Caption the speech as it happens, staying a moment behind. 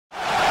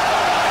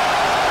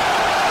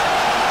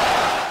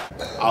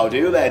How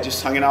do there?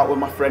 Just hanging out with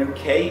my friend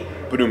Kate.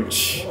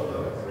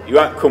 You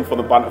won't come for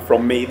the banter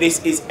from me.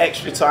 This is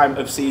extra time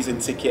of season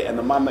ticket, and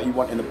the man that you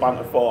want in the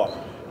banter for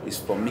is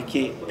for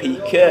Micky P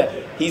Kerr.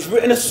 He's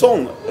written a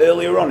song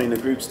earlier on in the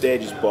group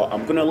stages, but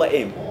I'm gonna let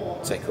him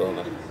take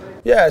over.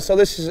 Yeah, so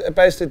this is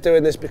basically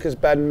doing this because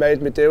Ben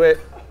made me do it.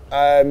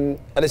 And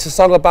it's a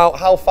song about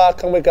how far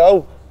can we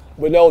go?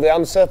 We know the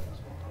answer,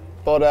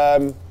 but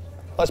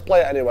let's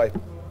play it anyway.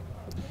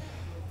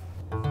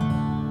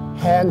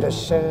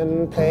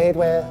 Henderson played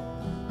well,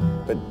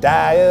 but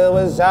Dyer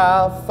was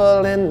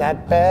awful in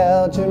that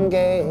Belgium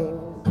game.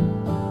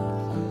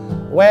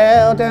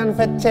 Well done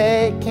for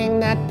taking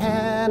that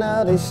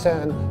penalty,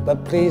 son,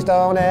 but please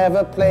don't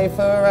ever play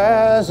for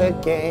us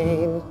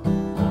again.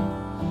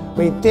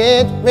 We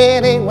did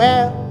really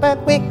well,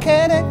 but we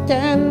could have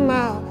done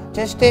more.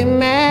 Just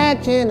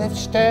imagine if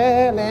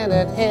Sterling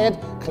had hit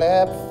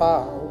club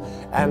form,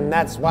 and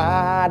that's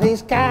what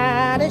he's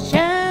gotta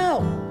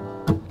show.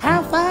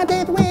 How far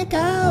did we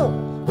go?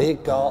 We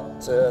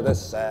got to the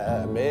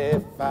semi-finals.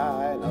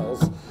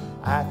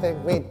 I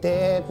think we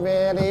did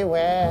really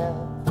well,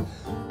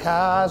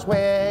 'cause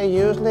we're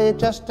usually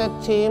just a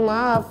team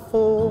of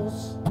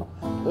fools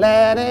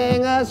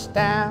letting us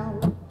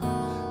down.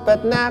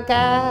 But now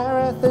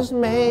Gareth has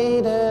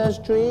made us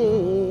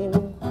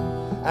dream,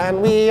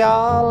 and we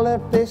all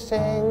love this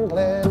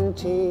England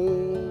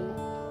team.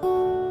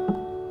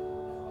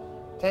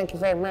 Thank you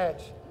very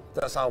much.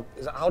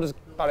 How does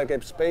Barry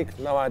Gibb speak?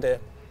 No idea.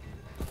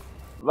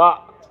 That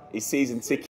is season ticket.